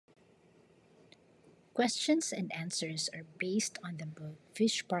Questions and answers are based on the book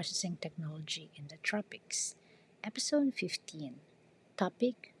Fish Processing Technology in the Tropics. Episode 15.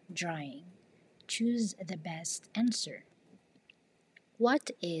 Topic: Drying. Choose the best answer.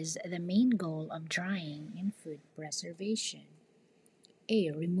 What is the main goal of drying in food preservation?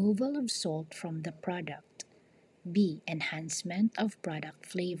 A. Removal of salt from the product. B. Enhancement of product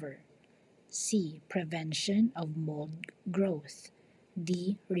flavor. C. Prevention of mold growth.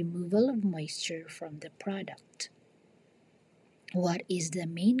 D. Removal of moisture from the product. What is the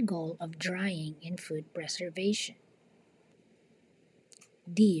main goal of drying in food preservation?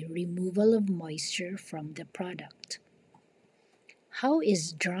 D. Removal of moisture from the product. How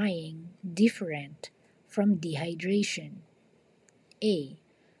is drying different from dehydration? A.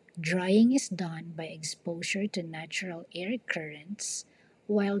 Drying is done by exposure to natural air currents,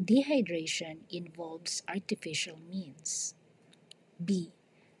 while dehydration involves artificial means. B.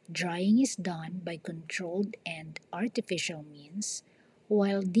 Drying is done by controlled and artificial means,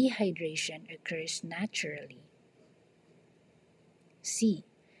 while dehydration occurs naturally. C.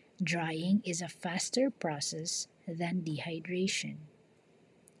 Drying is a faster process than dehydration.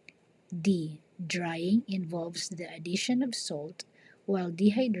 D. Drying involves the addition of salt, while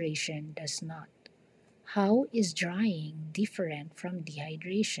dehydration does not. How is drying different from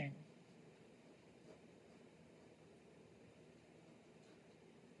dehydration?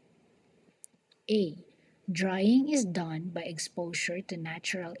 A. Drying is done by exposure to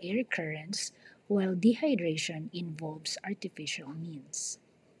natural air currents, while dehydration involves artificial means.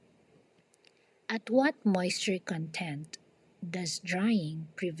 At what moisture content does drying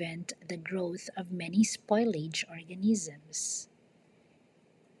prevent the growth of many spoilage organisms?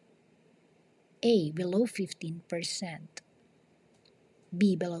 A. Below 15%.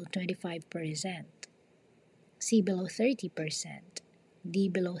 B. Below 25%. C. Below 30%. D.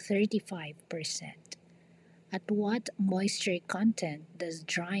 Below 35%. At what moisture content does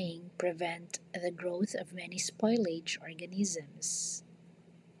drying prevent the growth of many spoilage organisms?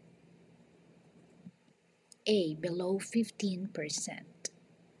 A. Below 15%.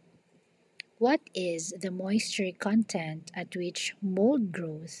 What is the moisture content at which mold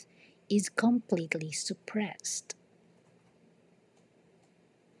growth is completely suppressed?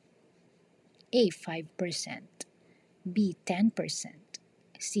 A. 5%. B. 10%.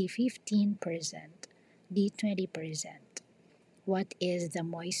 C. 15%. D. 20%. What is the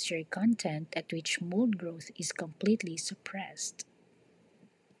moisture content at which mold growth is completely suppressed?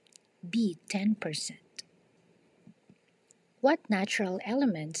 B. 10%. What natural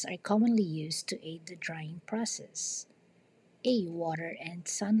elements are commonly used to aid the drying process? A. Water and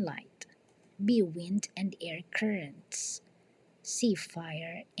sunlight. B. Wind and air currents. C.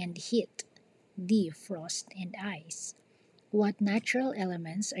 Fire and heat. D. Frost and ice. What natural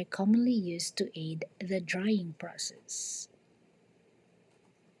elements are commonly used to aid the drying process?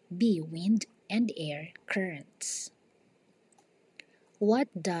 B. Wind and air currents. What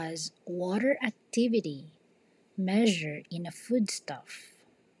does water activity measure in a foodstuff?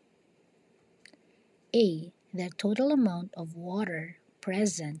 A. The total amount of water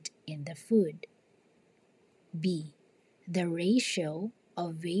present in the food. B. The ratio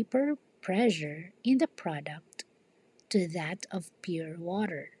of vapor pressure in the product to that of pure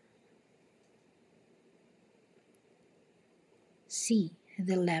water. C.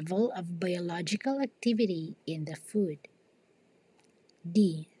 The level of biological activity in the food.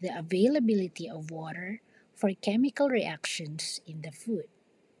 D. The availability of water for chemical reactions in the food.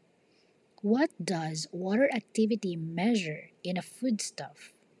 What does water activity measure in a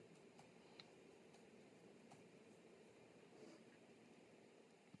foodstuff?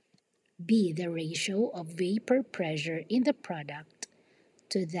 B. The ratio of vapor pressure in the product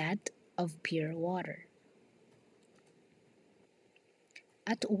to that of pure water.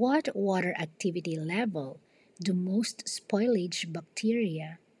 At what water activity level do most spoilage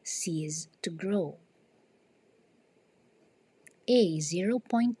bacteria cease to grow? A.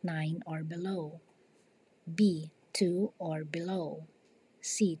 0.9 or below. B. 2 or below.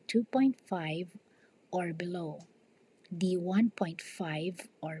 C. 2.5 or below. D. 1.5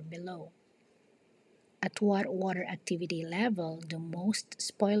 or below. At what water activity level do most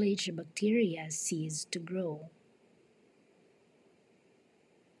spoilage bacteria cease to grow?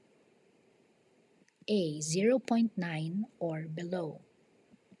 A. 0.9 or below.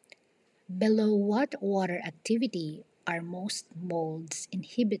 Below what water activity are most molds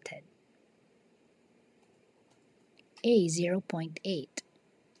inhibited? A. 0.8.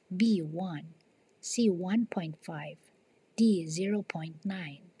 B. 1. C. 1.5. D.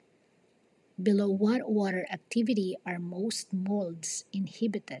 0.9. Below what water activity are most molds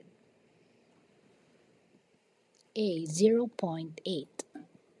inhibited? A. 0.8.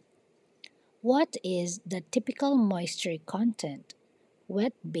 What is the typical moisture content,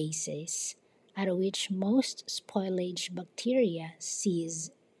 wet basis, at which most spoilage bacteria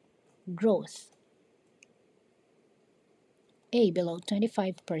cease growth? A. Below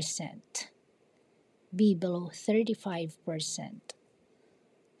 25%, B. Below 35%,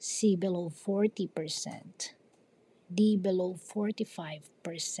 C. Below 40%, D. Below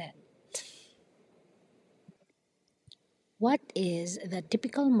 45%. What is the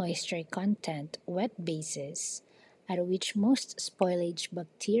typical moisture content, wet basis, at which most spoilage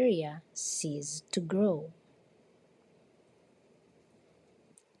bacteria cease to grow?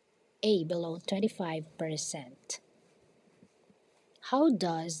 A. Below 25%. How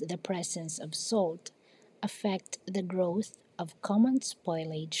does the presence of salt affect the growth of common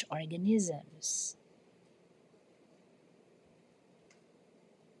spoilage organisms?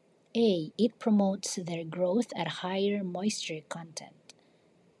 A. It promotes their growth at higher moisture content.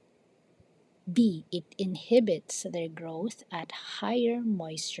 B. It inhibits their growth at higher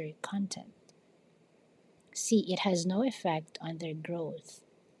moisture content. C. It has no effect on their growth.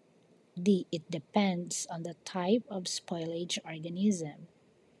 D. It depends on the type of spoilage organism.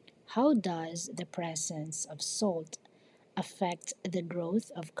 How does the presence of salt affect the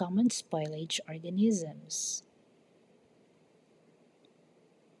growth of common spoilage organisms?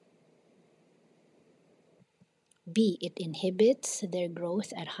 B. It inhibits their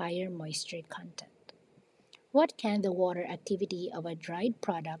growth at higher moisture content. What can the water activity of a dried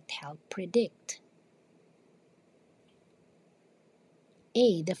product help predict?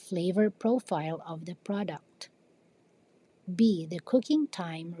 A. The flavor profile of the product. B. The cooking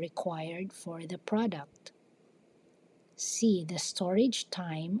time required for the product. C. The storage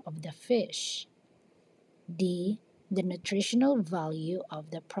time of the fish. D. The nutritional value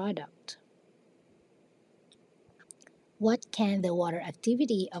of the product. What can the water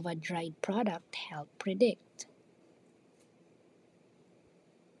activity of a dried product help predict?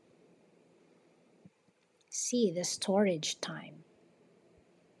 C. The storage time.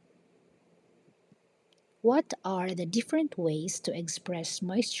 What are the different ways to express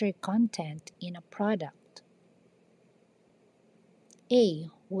moisture content in a product? A.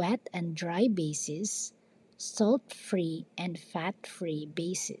 Wet and dry basis, salt-free and fat-free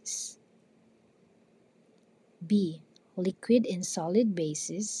basis. B. Liquid and solid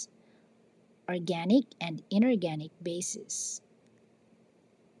basis, organic and inorganic basis.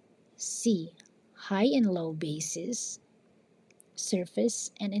 C. High and low basis,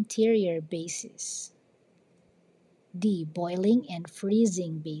 surface and interior basis. D. Boiling and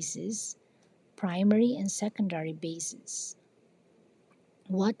freezing basis, primary and secondary basis.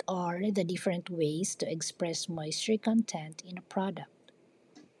 What are the different ways to express moisture content in a product?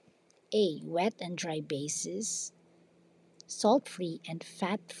 A. Wet and dry basis, salt-free and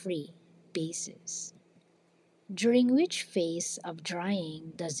fat-free basis. During which phase of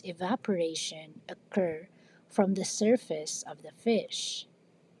drying does evaporation occur from the surface of the fish?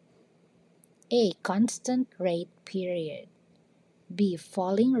 A. Constant rate period. B.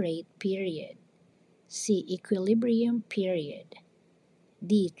 Falling rate period. C. Equilibrium period.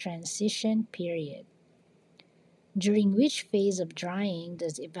 D. Transition period. During which phase of drying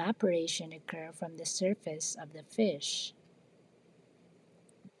does evaporation occur from the surface of the fish?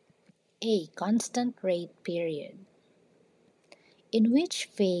 A. Constant rate period. In which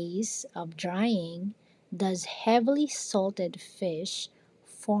phase of drying does heavily salted fish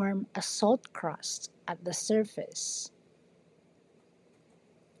form a salt crust at the surface?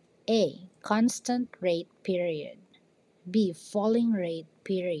 A. Constant rate period. B. Falling rate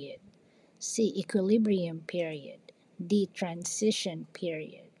period. C. Equilibrium period. D. Transition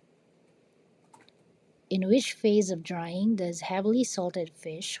period. In which phase of drying does heavily salted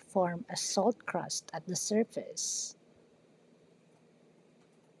fish form a salt crust at the surface?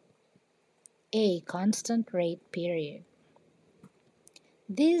 A. Constant rate period.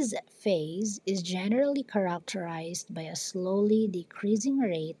 This phase is generally characterized by a slowly decreasing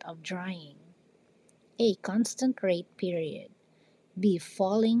rate of drying. A. Constant rate period. B.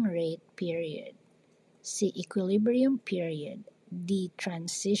 Falling rate period. C. Equilibrium period. D.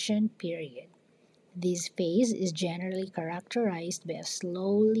 Transition period. This phase is generally characterized by a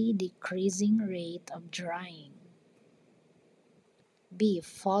slowly decreasing rate of drying. B.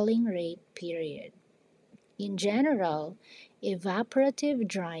 Falling rate period. In general, evaporative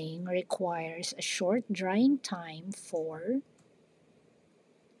drying requires a short drying time for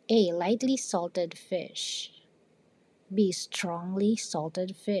A. Lightly salted fish. B. Strongly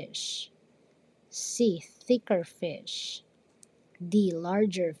salted fish. C. Thicker fish. D.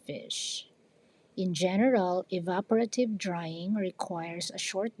 Larger fish. In general, evaporative drying requires a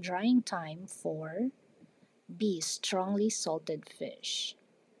short drying time for B. Strongly salted fish.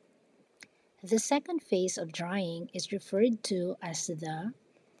 The second phase of drying is referred to as the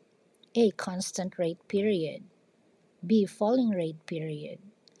A. Constant rate period, B. Falling rate period,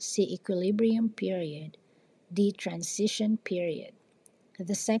 C. Equilibrium period, D. Transition period.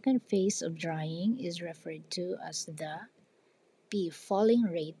 The second phase of drying is referred to as the B. Falling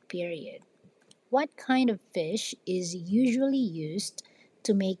rate period. What kind of fish is usually used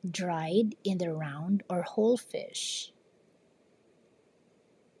to make dried in the round or whole fish?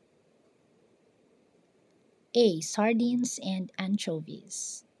 A. Sardines and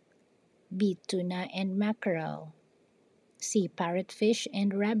anchovies, B. Tuna and mackerel, C. Parrotfish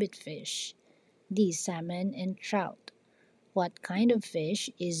and rabbitfish, D. Salmon and trout. What kind of fish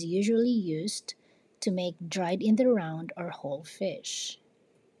is usually used to make dried in the round or whole fish?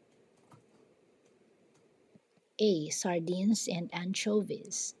 A. Sardines and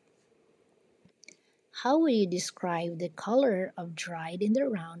anchovies. How will you describe the color of dried in the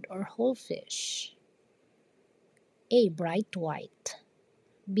round or whole fish? A. Bright white,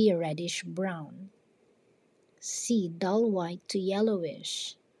 B. Reddish brown, C. Dull white to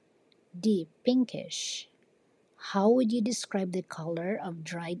yellowish, D. Pinkish. How would you describe the color of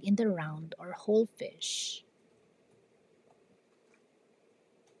dried in the round or whole fish?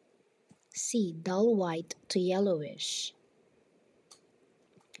 C. Dull white to yellowish.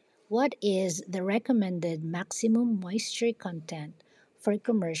 What is the recommended maximum moisture content for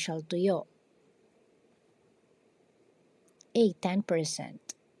commercial tuyo? A. 10%,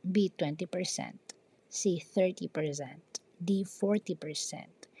 B. 20%, C. 30%, D. 40%.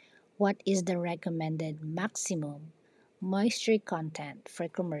 What is the recommended maximum moisture content for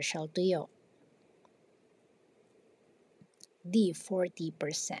commercial tuyo? D.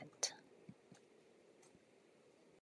 40%.